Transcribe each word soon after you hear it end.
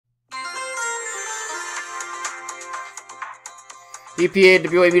EPA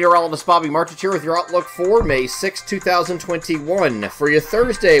and WA meteorologist Bobby Martich here with your outlook for May 6, 2021. For your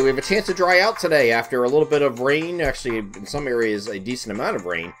Thursday, we have a chance to dry out today after a little bit of rain, actually in some areas a decent amount of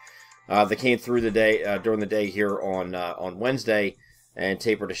rain that came through the day during the day here on Wednesday, and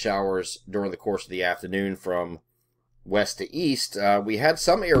tapered to showers during the course of the afternoon from west to east. We had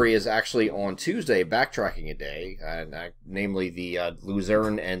some areas actually on Tuesday backtracking a day, namely the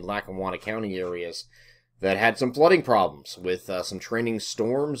Luzerne and Lackawanna County areas that had some flooding problems with some training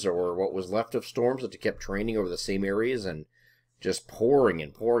storms, or what was left of storms that kept training over the same areas and just pouring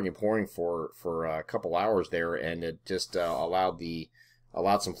and pouring and pouring for a couple hours there, and it just allowed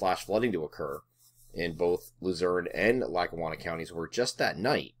some flash flooding to occur in both Luzerne and Lackawanna counties, where just that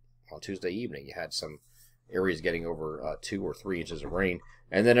night on Tuesday evening you had some areas getting over 2 or 3 inches of rain,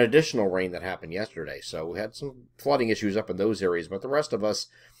 and then additional rain that happened yesterday. So we had some flooding issues up in those areas, but the rest of us,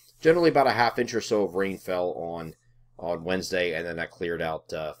 generally about a half inch or so of rain fell on Wednesday, and then that cleared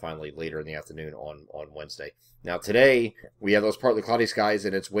out finally later in the afternoon on Wednesday. Now today, we have those partly cloudy skies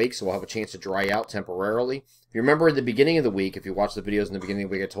in its wake, so we'll have a chance to dry out temporarily. If you remember at the beginning of the week, if you watched the videos in the beginning of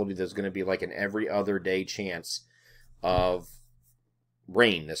the week, I told you there's going to be like an every other day chance of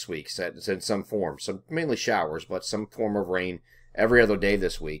rain this week. It's in some form, mainly showers, but some form of rain every other day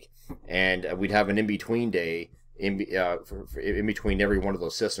this week. And we'd have an in-between day in between every one of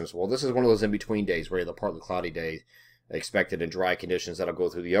those systems. Well, this is one of those in-between days where you have the partly cloudy day expected in dry conditions that'll go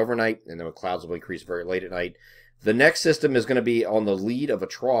through the overnight, and then the clouds will increase very late at night. The next system is going to be on the lead of a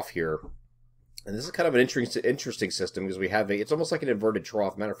trough here. And this is kind of an interesting system because we have it's almost like an inverted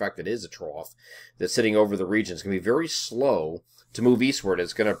trough. Matter of fact, it is a trough that's sitting over the region. It's going to be very slow to move eastward.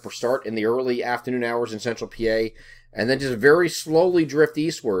 It's going to start in the early afternoon hours in central PA and then just very slowly drift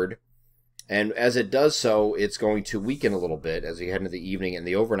eastward. And as it does so, it's going to weaken a little bit as we head into the evening and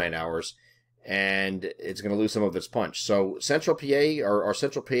the overnight hours, and it's going to lose some of its punch. So central PA, or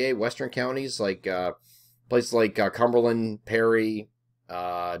central PA, western counties, like places like Cumberland, Perry,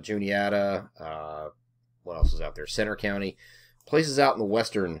 Juniata, what else is out there? Center County. Places out in the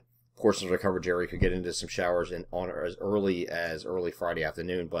western portions of the coverage area could get into some showers on as early Friday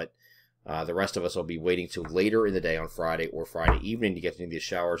afternoon, but the rest of us will be waiting till later in the day on Friday or Friday evening to get into these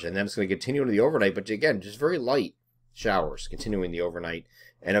showers, and then it's going to continue into the overnight, but again, just very light showers continuing the overnight,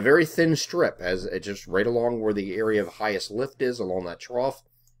 and a very thin strip as it just right along where the area of highest lift is along that trough,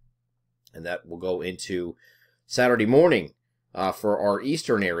 and that will go into Saturday morning for our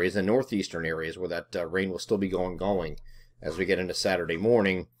eastern areas and northeastern areas where that rain will still be going as we get into Saturday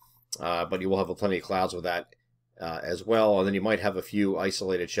morning, but you will have plenty of clouds with that as well, and then you might have a few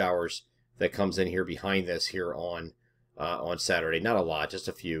isolated showers that comes in here behind this here on Saturday. Not a lot, just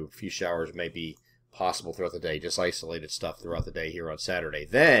a few showers may be possible throughout the day, just isolated stuff throughout the day here on Saturday.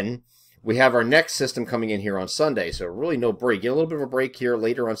 Then we have our next system coming in here on Sunday, so really no break. Get a little bit of a break here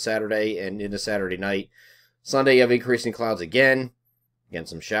later on Saturday and into Saturday night. Sunday you have increasing clouds again,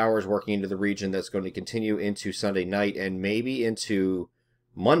 some showers working into the region. That's going to continue into Sunday night and maybe into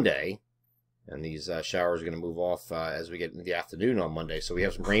Monday. And these showers are going to move off as we get into the afternoon on Monday. So we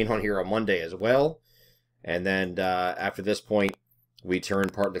have some rain on here on Monday as well. And then after this point, we turn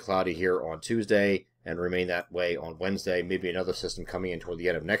partly cloudy here on Tuesday and remain that way on Wednesday. Maybe another system coming in toward the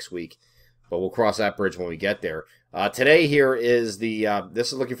end of next week. But we'll cross that bridge when we get there. Today here is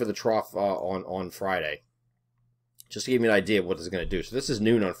this is looking for the trough on Friday. Just to give you an idea of what this is going to do. So this is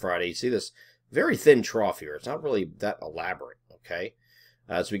noon on Friday. You see this very thin trough here. It's not really that elaborate, okay?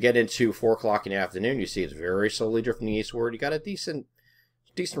 As we get into 4 o'clock in the afternoon, you see it's very slowly drifting eastward. You got a decent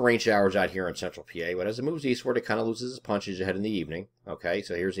rain showers out here in central PA, but as it moves eastward, it kind of loses its punch as you head in the evening. Okay,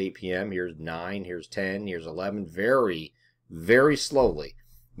 so here's 8 p.m., here's 9, here's 10, here's 11, very, very slowly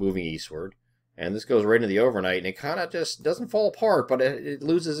moving eastward. And this goes right into the overnight, and it kind of just doesn't fall apart, but it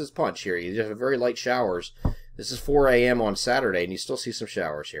loses its punch here. You just have very light showers. This is 4 a.m. on Saturday, and you still see some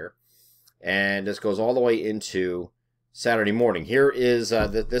showers here. And this goes all the way into Saturday morning. Here is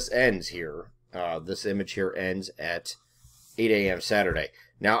this ends here. This image here ends at 8 a.m. Saturday.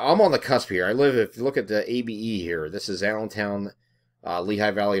 Now I'm on the cusp here. If you look at the ABE here, this is Allentown,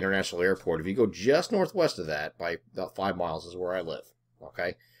 Lehigh Valley International Airport. If you go just northwest of that by about 5 miles is where I live.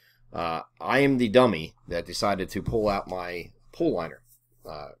 Okay, I am the dummy that decided to pull out my pool liner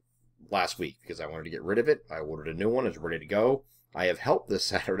last week because I wanted to get rid of it. I ordered a new one. It's ready to go. I have helped this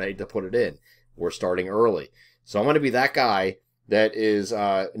Saturday to put it in. We're starting early. So I'm going to be that guy that is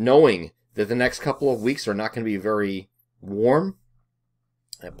knowing that the next couple of weeks are not going to be very warm.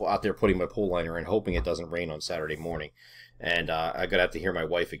 I'm out there putting my pool liner in, hoping it doesn't rain on Saturday morning. And I'm going to have to hear my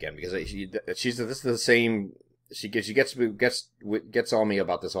wife again because she's this is the same. She gets on me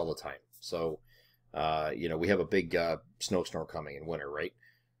about this all the time. So You know, we have a big snowstorm coming in winter, right?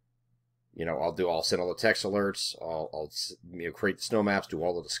 You know, I'll send all the text alerts. I'll you know, create the snow maps, do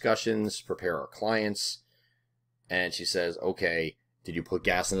all the discussions, prepare our clients. And she says, okay, did you put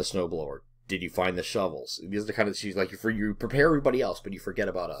gas in the snowblower? Did you find the shovels? These are the kind of, she's like, you prepare everybody else, but you forget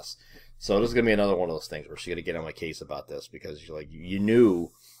about us. So this is going to be another one of those things where she's going to get on my case about this, because you're like, you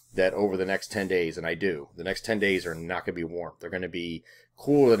knew that over the next 10 days, and I do, the next 10 days are not going to be warm. They're going to be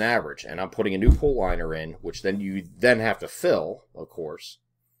cooler than average. And I'm putting a new pool liner in, which then you have to fill, of course,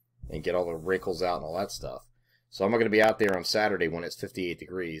 and get all the wrinkles out and all that stuff. So I'm not going to be out there on Saturday when it's 58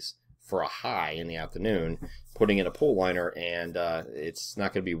 degrees for a high in the afternoon, putting in a pool liner, and it's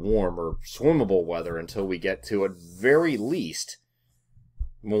not going to be warm or swimmable weather until we get to, at very least,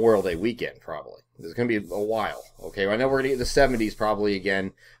 Memorial Day weekend, probably. It's going to be a while, okay? I know we're going to get the 70s probably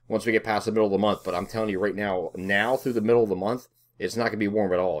again once we get past the middle of the month, but I'm telling you right now through the middle of the month, it's not going to be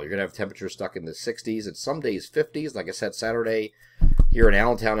warm at all. You're going to have temperatures stuck in the 60s, and some days 50s. Like I said, Saturday here in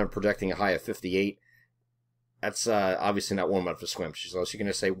Allentown, I'm projecting a high of 58. That's obviously not warm enough to swim. So she's going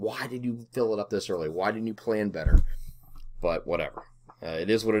to say, why did you fill it up this early? Why didn't you plan better? But whatever. It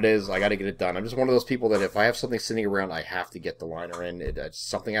is what it is. I got to get it done. I'm just one of those people that if I have something sitting around, I have to get the liner in. It's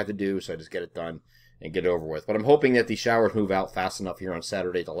something I have to do, so I just get it done and get it over with. But I'm hoping that the showers move out fast enough here on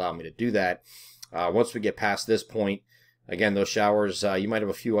Saturday to allow me to do that. Once we get past this point, again, those showers, you might have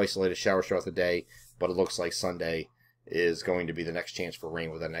a few isolated showers throughout the day, but it looks like Sunday is going to be the next chance for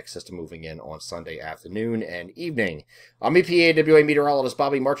rain, with the next system moving in on Sunday afternoon and evening. I'm EPAWA meteorologist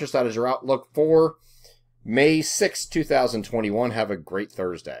Bobby Marchus. That is your outlook for May 6, 2021. Have a great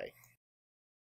Thursday.